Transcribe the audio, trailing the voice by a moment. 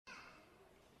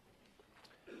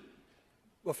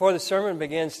Before the sermon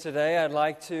begins today, I'd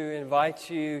like to invite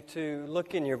you to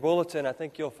look in your bulletin. I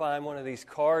think you'll find one of these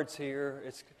cards here.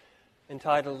 It's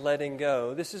entitled Letting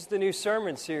Go. This is the new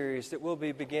sermon series that we'll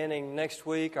be beginning next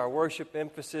week. Our worship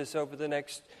emphasis over the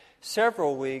next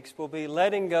several weeks will be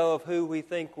letting go of who we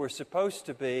think we're supposed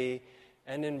to be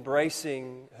and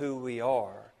embracing who we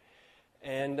are.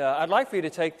 And I'd like for you to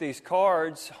take these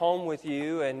cards home with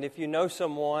you, and if you know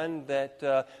someone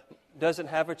that doesn't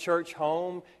have a church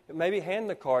home, maybe hand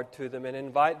the card to them and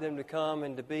invite them to come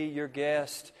and to be your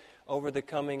guest over the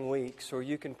coming weeks. Or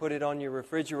you can put it on your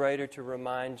refrigerator to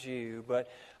remind you.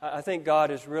 But I think God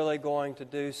is really going to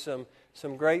do some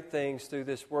great things through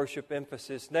this worship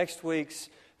emphasis. Next week's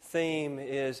theme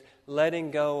is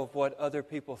letting go of what other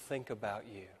people think about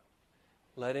you.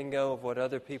 Letting go of what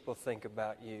other people think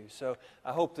about you. So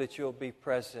I hope that you'll be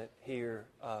present here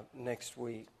next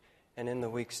week and in the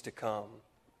weeks to come.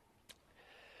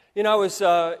 You know,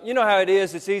 you know how it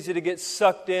is. It's easy to get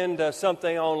sucked into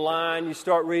something online. You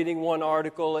start reading one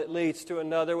article, it leads to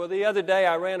another. Well, the other day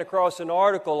I ran across an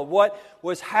article of what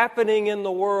was happening in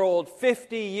the world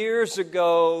 50 years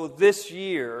ago this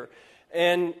year.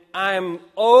 And I'm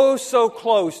so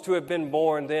close to have been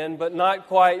born then, but not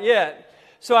quite yet.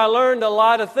 So I learned a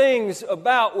lot of things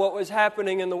about what was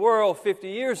happening in the world 50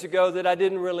 years ago that I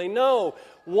didn't really know.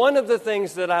 One of the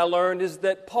things that I learned is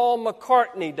that Paul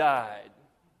McCartney died.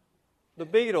 The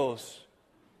Beatles.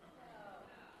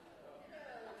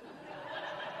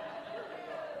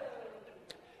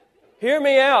 Hear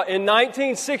me out. In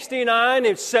 1969,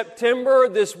 in September,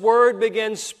 this word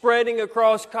began spreading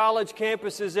across college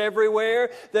campuses everywhere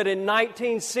that in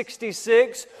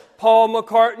 1966, Paul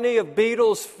McCartney of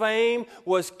Beatles fame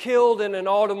was killed in an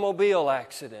automobile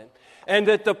accident. And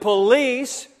that the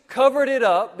police covered it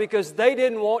up because they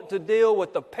didn't want to deal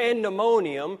with the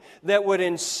pandemonium that would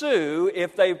ensue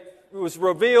if it was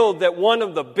revealed that one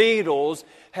of the Beatles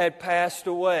had passed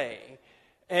away.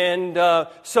 And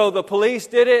so the police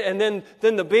did it, and then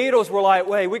the Beatles were like,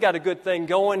 wait, we got a good thing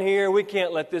going here. We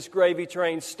can't let this gravy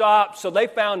train stop. So they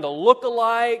found a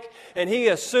look-alike, and he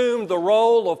assumed the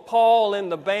role of Paul in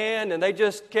the band, and they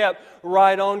just kept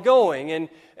right on going.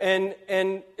 And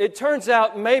it turns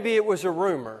out maybe it was a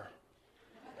rumor.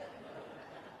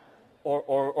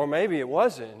 Or maybe it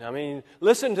wasn't. I mean,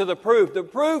 listen to the proof. The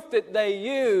proof that they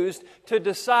used to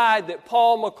decide that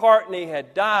Paul McCartney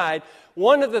had died,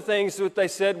 one of the things that they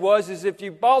said is if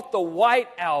you bought the White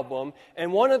Album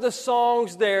and one of the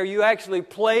songs there, you actually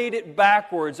played it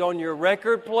backwards on your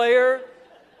record player,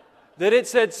 that it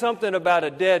said something about a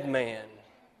dead man.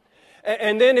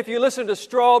 And then if you listen to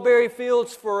Strawberry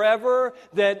Fields Forever,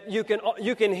 that you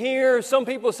can hear, some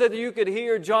people said that you could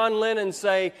hear John Lennon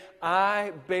say,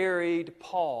 I buried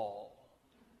Paul.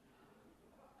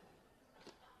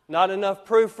 Not enough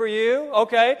proof for you?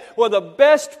 Okay. Well, the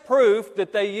best proof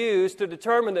that they used to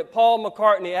determine that Paul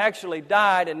McCartney actually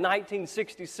died in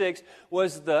 1966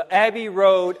 was the Abbey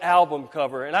Road album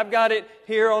cover. And I've got it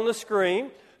here on the screen.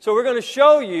 So we're going to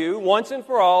show you once and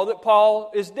for all that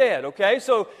Paul is dead, okay?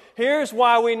 So here's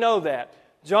why we know that.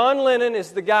 John Lennon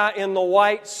is the guy in the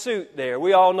white suit there.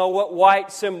 We all know what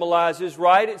white symbolizes,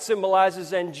 right? It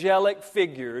symbolizes angelic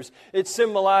figures. It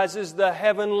symbolizes the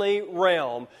heavenly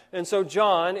realm. And so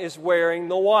John is wearing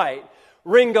the white.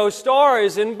 Ringo Starr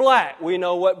is in black. We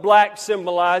know what black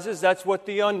symbolizes. That's what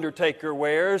the Undertaker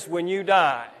wears when you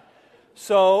die.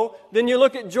 So then you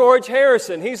look at George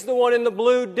Harrison. He's the one in the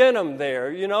blue denim there.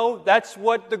 You know, that's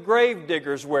what the grave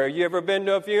diggers wear. You ever been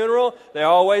to a funeral? They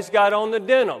always got on the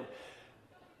denim.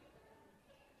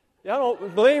 Y'all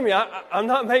don't believe me. I'm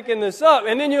not making this up.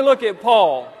 And then you look at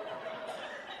Paul.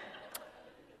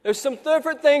 There's some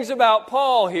different things about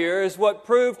Paul here is what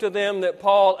proved to them that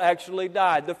Paul actually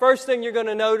died. The first thing you're going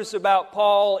to notice about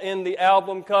Paul in the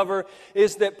album cover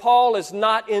is that Paul is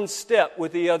not in step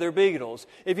with the other Beatles.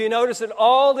 If you notice that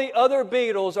all the other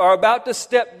Beatles are about to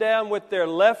step down with their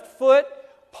left foot,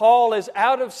 Paul is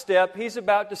out of step. He's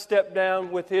about to step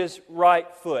down with his right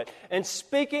foot. And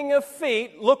speaking of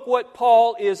feet, look what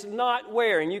Paul is not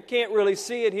wearing. You can't really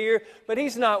see it here, but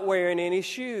he's not wearing any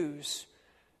shoes.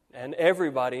 And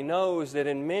everybody knows that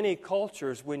in many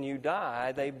cultures, when you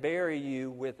die, they bury you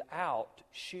without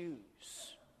shoes.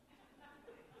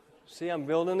 See, I'm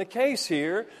building the case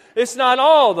here. It's not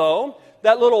all, though.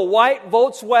 That little white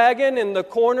Volkswagen in the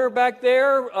corner back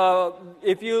there,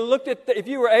 if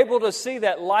you were able to see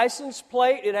that license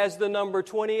plate, it has the number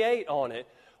 28 on it,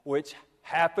 which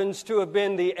happens to have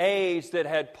been the age that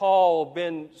had Paul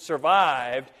been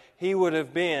survived, he would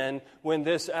have been when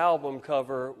this album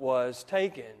cover was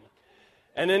taken.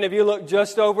 And then if you look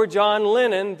just over John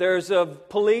Lennon, there's a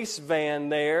police van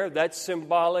there. That's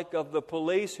symbolic of the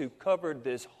police who covered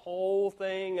this whole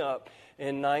thing up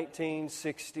in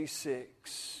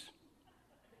 1966.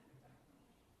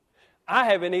 I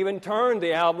haven't even turned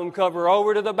the album cover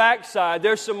over to the backside.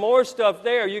 There's some more stuff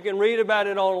there. You can read about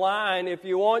it online if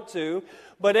you want to.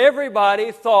 But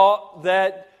everybody thought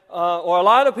that, or a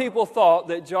lot of people thought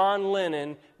that John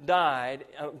Lennon died,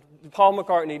 Paul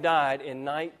McCartney died in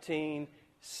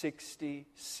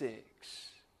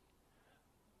 1966.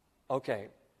 Okay,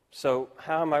 so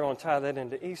how am I going to tie that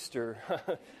into Easter?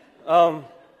 On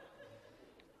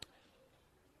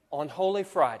Holy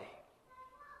Friday,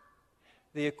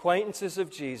 the acquaintances of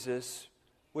Jesus,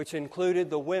 which included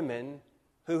the women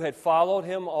who had followed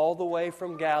him all the way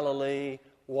from Galilee,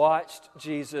 watched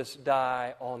Jesus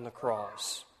die on the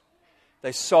cross.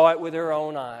 They saw it with their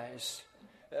own eyes.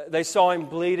 They saw him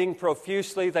bleeding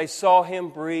profusely. They saw him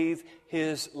breathe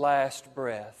his last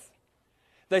breath.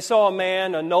 They saw a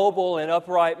man, a noble and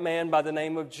upright man by the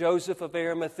name of Joseph of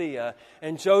Arimathea.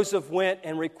 And Joseph went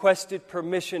and requested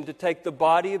permission to take the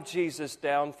body of Jesus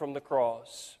down from the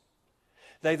cross.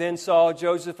 They then saw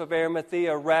Joseph of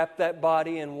Arimathea wrap that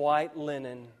body in white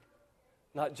linen.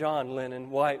 Not John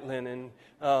Lennon, white linen.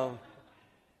 And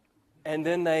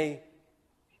then they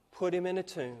put him in a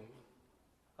tomb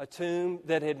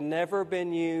that had never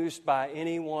been used by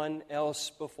anyone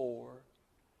else before.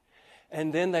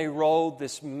 And then they rolled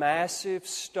this massive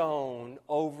stone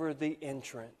over the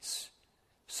entrance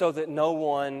so that no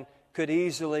one could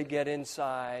easily get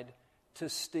inside to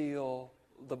steal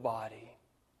the body.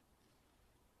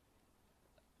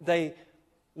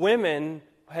 Women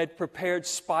had prepared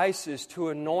spices to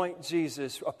anoint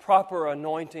Jesus, a proper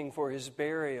anointing for his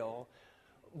burial.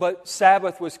 But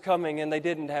Sabbath was coming and they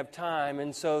didn't have time,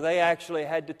 and so they actually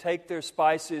had to take their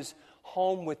spices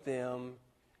home with them,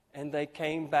 and they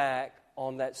came back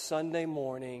on that Sunday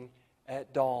morning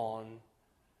at dawn.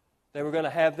 They were going to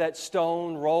have that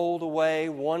stone rolled away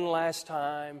one last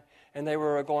time, and they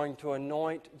were going to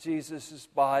anoint Jesus'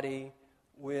 body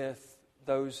with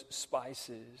those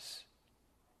spices.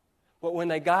 But when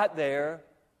they got there,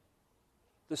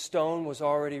 the stone was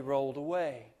already rolled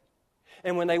away.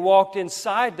 And when they walked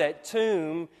inside that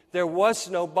tomb, there was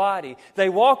no body. They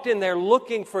walked in there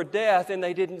looking for death, and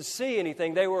they didn't see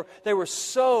anything. They were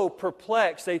so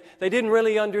perplexed. They didn't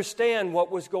really understand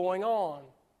what was going on.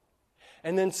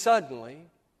 And then suddenly,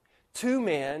 two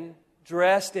men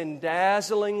dressed in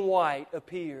dazzling white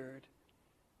appeared,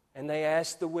 and they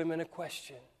asked the women a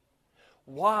question.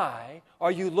 Why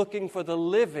are you looking for the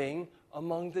living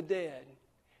among the dead?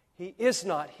 He is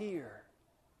not here.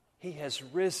 He has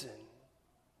risen.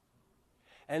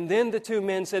 And then the two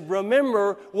men said,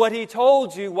 remember what he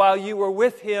told you while you were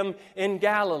with him in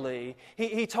Galilee.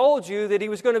 He told you that he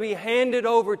was going to be handed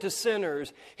over to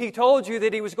sinners. He told you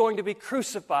that he was going to be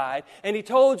crucified. And he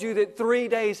told you that 3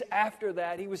 days after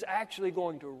that, he was actually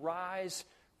going to rise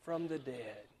from the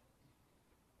dead.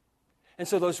 And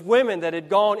so those women that had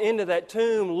gone into that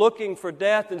tomb looking for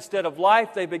death instead of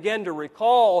life, they began to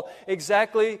recall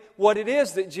exactly what it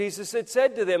is that Jesus had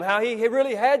said to them, how he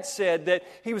really had said that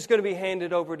he was going to be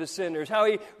handed over to sinners, how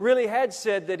he really had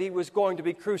said that he was going to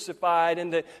be crucified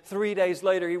and that 3 days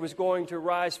later he was going to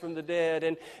rise from the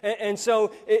dead. And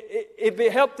so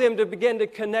it helped them to begin to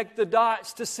connect the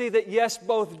dots to see that yes,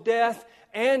 both death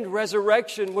and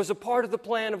resurrection was a part of the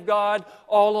plan of God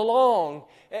all along.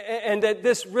 And that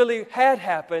this really had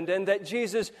happened, and that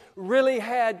Jesus really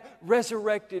had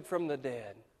resurrected from the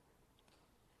dead.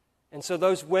 And so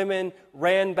those women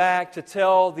ran back to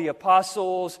tell the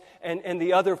apostles and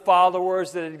the other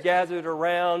followers that had gathered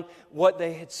around what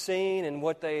they had seen and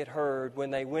what they had heard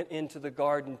when they went into the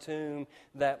garden tomb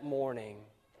that morning.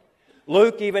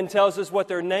 Luke even tells us what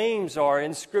their names are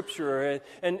in Scripture.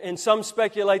 And some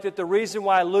speculate that the reason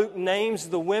why Luke names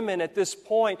the women at this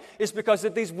point is because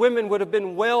that these women would have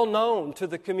been well known to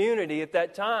the community at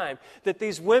that time. That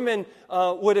these women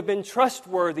would have been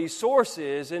trustworthy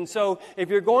sources. And so if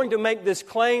you're going to make this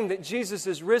claim that Jesus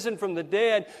is risen from the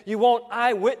dead, you want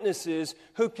eyewitnesses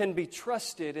who can be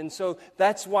trusted. And so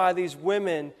that's why these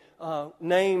women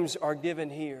names are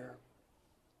given here.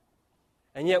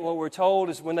 And yet what we're told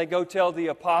is when they go tell the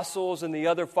apostles and the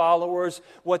other followers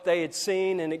what they had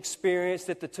seen and experienced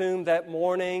at the tomb that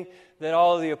morning, that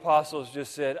all of the apostles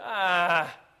just said,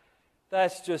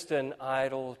 that's just an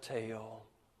idle tale.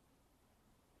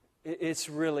 It's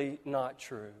really not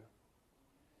true.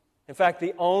 In fact,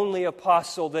 the only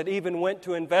apostle that even went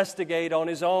to investigate on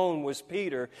his own was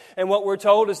Peter. And what we're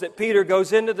told is that Peter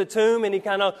goes into the tomb and he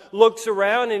kind of looks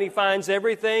around and he finds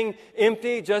everything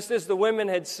empty, just as the women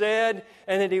had said,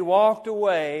 and that he walked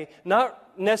away, not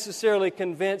necessarily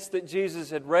convinced that Jesus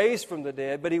had raised from the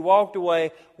dead, but he walked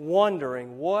away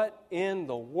wondering, what in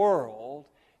the world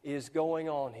is going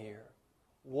on here?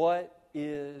 What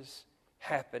is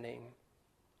happening?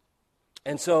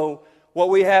 And so what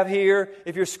we have here,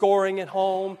 if you're scoring at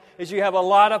home, is you have a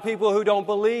lot of people who don't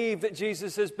believe that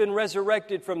Jesus has been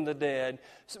resurrected from the dead.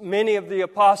 Many of the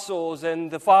apostles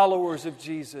and the followers of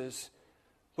Jesus.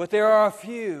 But there are a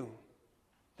few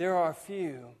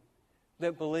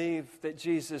that believe that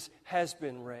Jesus has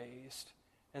been raised.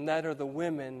 And that are the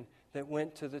women that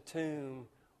went to the tomb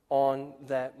on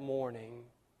that morning.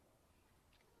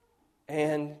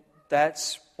 And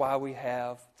that's why we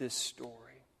have this story.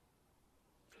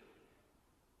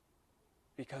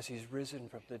 Because He's risen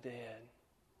from the dead.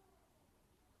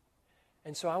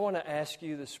 And so I want to ask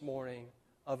you this morning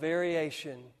a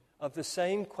variation of the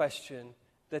same question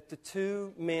that the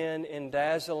two men in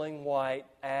dazzling white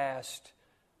asked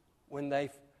when they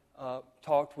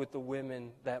talked with the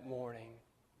women that morning.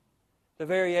 The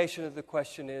variation of the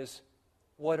question is,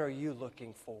 what are you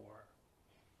looking for?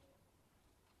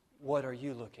 What are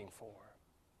you looking for?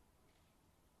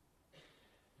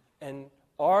 And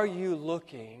are you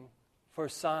looking for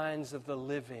signs of the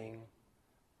living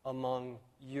among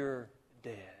your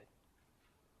dead?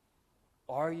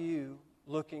 Are you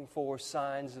looking for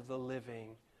signs of the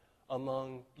living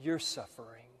among your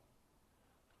suffering,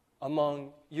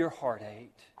 among your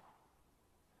heartache,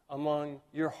 among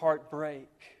your heartbreak,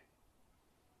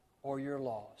 or your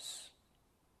loss?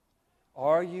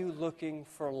 Are you looking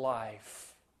for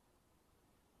life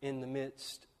in the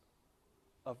midst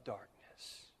of darkness?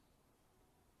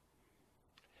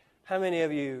 How many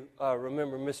of you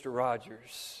remember Mr.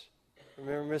 Rogers?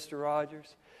 Remember Mr.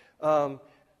 Rogers?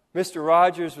 Mr.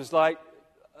 Rogers was like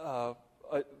a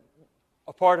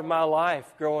part of my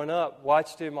life growing up.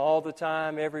 Watched him all the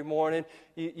time, every morning.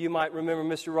 You might remember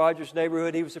Mr. Rogers'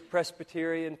 neighborhood. He was a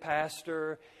Presbyterian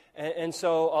pastor. And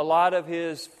so a lot of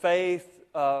his faith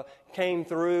came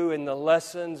through in the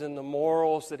lessons and the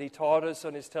morals that he taught us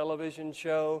on his television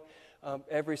show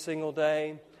every single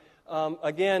day.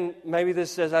 Again, maybe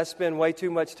this says I spend way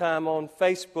too much time on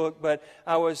Facebook, but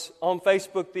I was on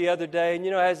Facebook the other day, and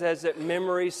you know, it has that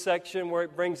memories section where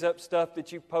it brings up stuff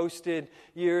that you posted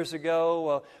years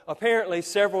ago. Apparently,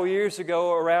 several years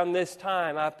ago, around this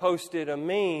time, I posted a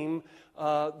meme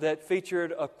that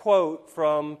featured a quote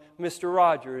from Mr.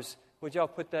 Rogers. Would y'all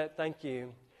put that? Thank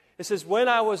you. It says, "When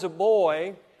I was a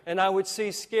boy and I would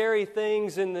see scary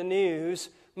things in the news,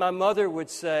 my mother would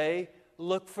say,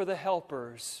 'Look for the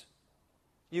helpers.'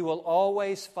 You will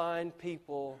always find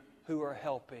people who are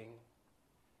helping."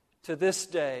 To this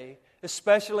day,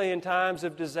 especially in times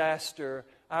of disaster,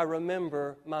 I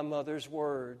remember my mother's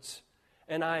words.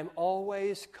 And I am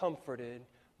always comforted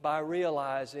by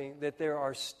realizing that there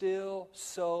are still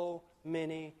so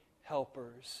many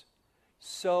helpers,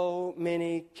 so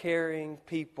many caring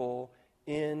people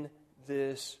in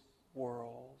this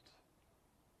world.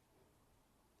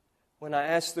 When I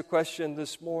asked the question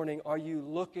this morning, are you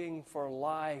looking for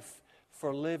life,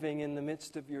 for living in the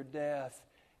midst of your death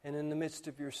and in the midst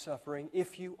of your suffering?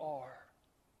 If you are,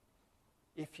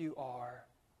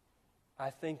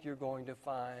 I think you're going to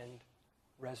find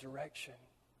resurrection.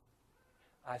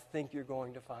 I think you're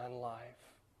going to find life.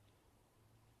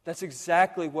 That's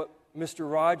exactly what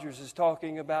Mr. Rogers is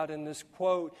talking about in this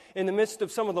quote. In the midst of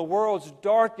some of the world's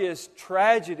darkest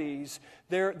tragedies,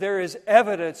 there is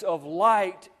evidence of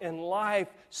light and life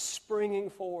springing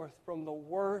forth from the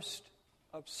worst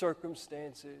of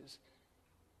circumstances.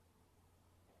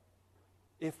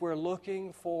 If we're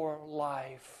looking for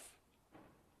life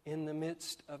in the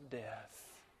midst of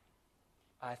death,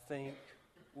 I think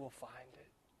we'll find it.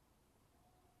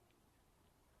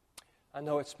 I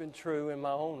know it's been true in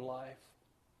my own life.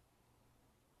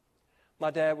 My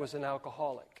dad was an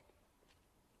alcoholic.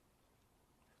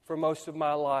 For most of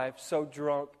my life, so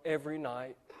drunk every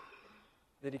night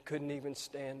that he couldn't even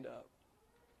stand up,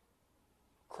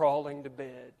 crawling to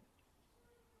bed.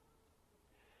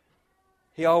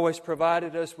 He always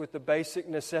provided us with the basic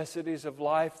necessities of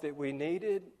life that we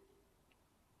needed,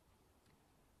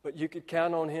 but you could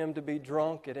count on him to be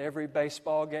drunk at every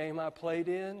baseball game I played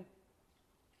in,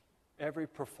 every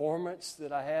performance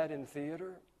that I had in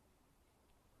theater.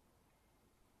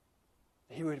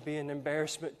 He would be an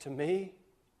embarrassment to me.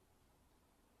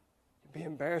 He'd be an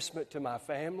embarrassment to my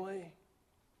family.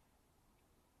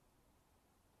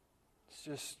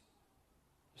 It's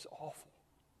awful.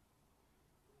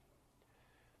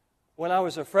 When I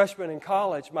was a freshman in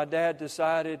college, my dad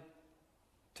decided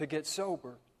to get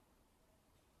sober.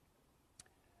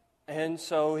 And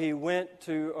so he went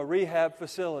to a rehab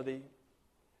facility.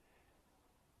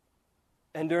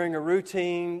 And during a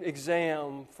routine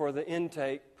exam for the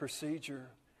intake procedure,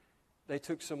 they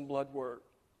took some blood work.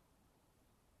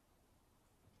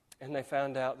 And they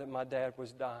found out that my dad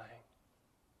was dying.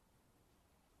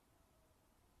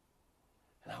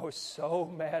 And I was so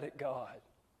mad at God.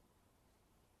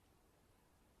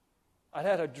 I'd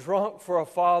had a drunk for a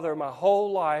father my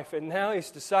whole life, and now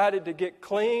he's decided to get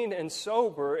clean and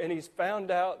sober, and he's found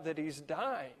out that he's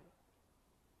dying.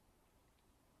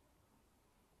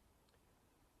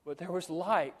 But there was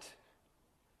light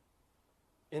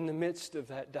in the midst of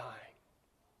that dying.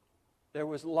 There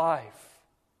was life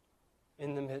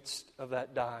in the midst of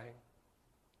that dying.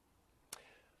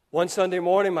 One Sunday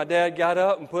morning, my dad got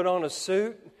up and put on a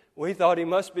suit. We thought he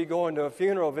must be going to a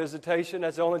funeral visitation.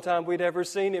 That's the only time we'd ever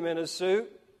seen him in a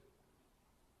suit.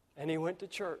 And he went to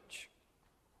church.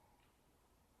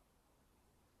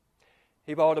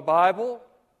 He bought a Bible,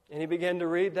 and he began to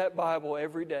read that Bible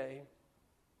every day.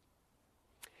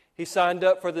 He signed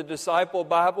up for the Disciple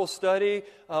Bible Study,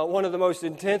 one of the most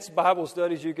intense Bible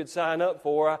studies you could sign up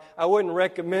for. I wouldn't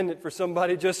recommend it for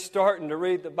somebody just starting to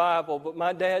read the Bible, but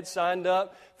my dad signed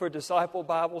up for Disciple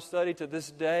Bible Study. To this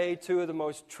day, two of the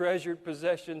most treasured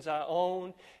possessions I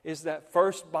own is that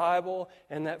first Bible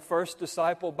and that first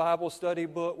Disciple Bible Study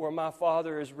book where my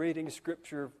father is reading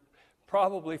Scripture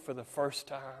probably for the first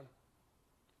time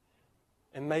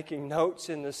and making notes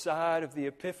in the side of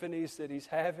the epiphanies that he's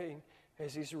having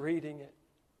as he's reading it.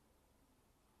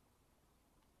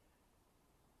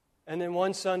 And then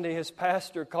one Sunday, his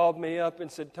pastor called me up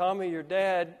and said, "Tommy, your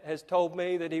dad has told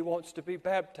me that he wants to be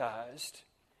baptized.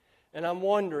 And I'm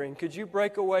wondering, could you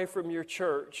break away from your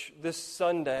church this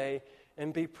Sunday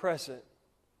and be present?"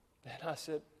 And I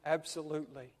said,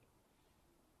 "Absolutely."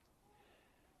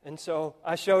 And so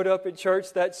I showed up at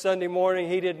church that Sunday morning.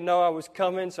 He didn't know I was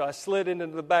coming, so I slid into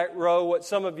the back row, what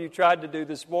some of you tried to do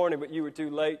this morning, but you were too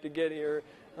late to get here.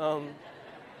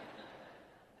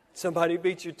 Somebody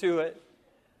beat you to it.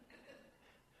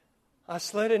 I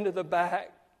slid into the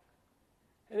back,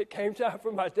 and it came time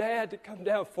for my dad to come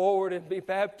down forward and be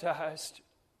baptized.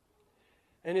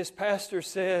 And his pastor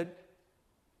said,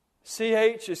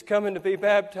 "CH is coming to be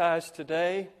baptized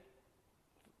today,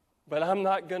 but I'm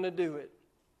not going to do it,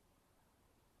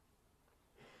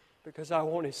 because I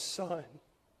want his son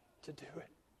to do it."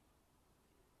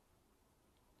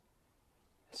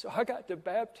 So I got to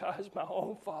baptize my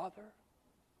own father.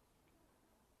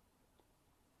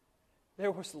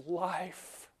 There was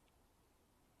life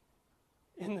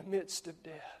in the midst of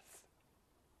death.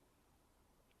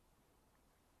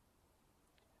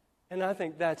 And I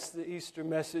think that's the Easter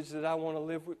message that I want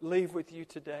to leave with you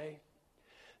today.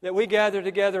 That we gather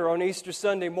together on Easter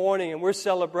Sunday morning and we're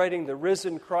celebrating the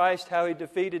risen Christ, how He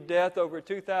defeated death over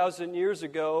 2,000 years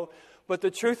ago. But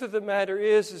the truth of the matter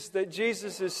is that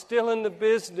Jesus is still in the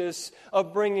business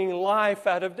of bringing life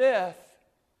out of death.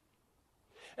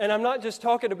 And I'm not just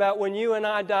talking about when you and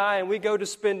I die and we go to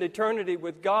spend eternity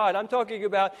with God. I'm talking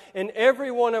about in every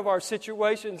one of our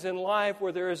situations in life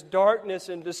where there is darkness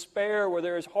and despair, where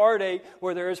there is heartache,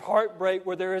 where there is heartbreak,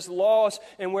 where there is loss,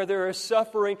 and where there is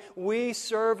suffering. We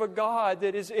serve a God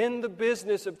that is in the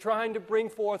business of trying to bring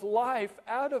forth life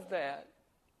out of that.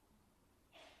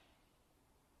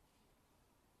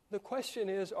 The question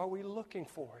is, are we looking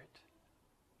for it?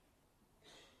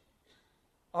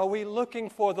 Are we looking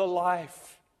for the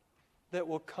life that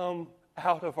will come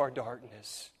out of our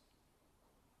darkness?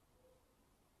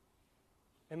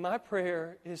 And my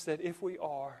prayer is that if we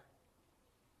are,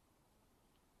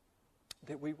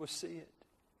 that we will see it.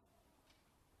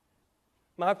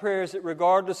 My prayer is that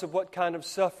regardless of what kind of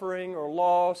suffering or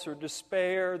loss or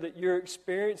despair that you're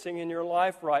experiencing in your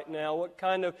life right now, what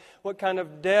kind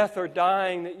of death or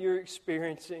dying that you're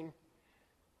experiencing,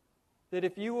 that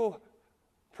if you will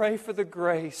pray for the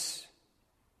grace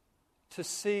to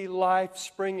see life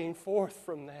springing forth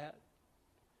from that,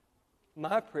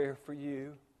 my prayer for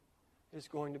you is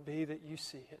going to be that you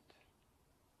see it.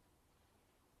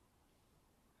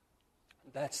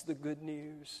 That's the good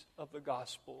news of the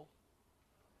gospel,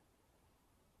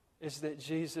 is that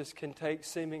Jesus can take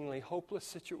seemingly hopeless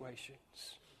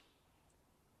situations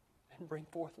and bring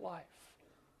forth life.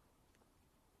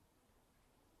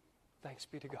 Thanks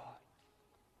be to God.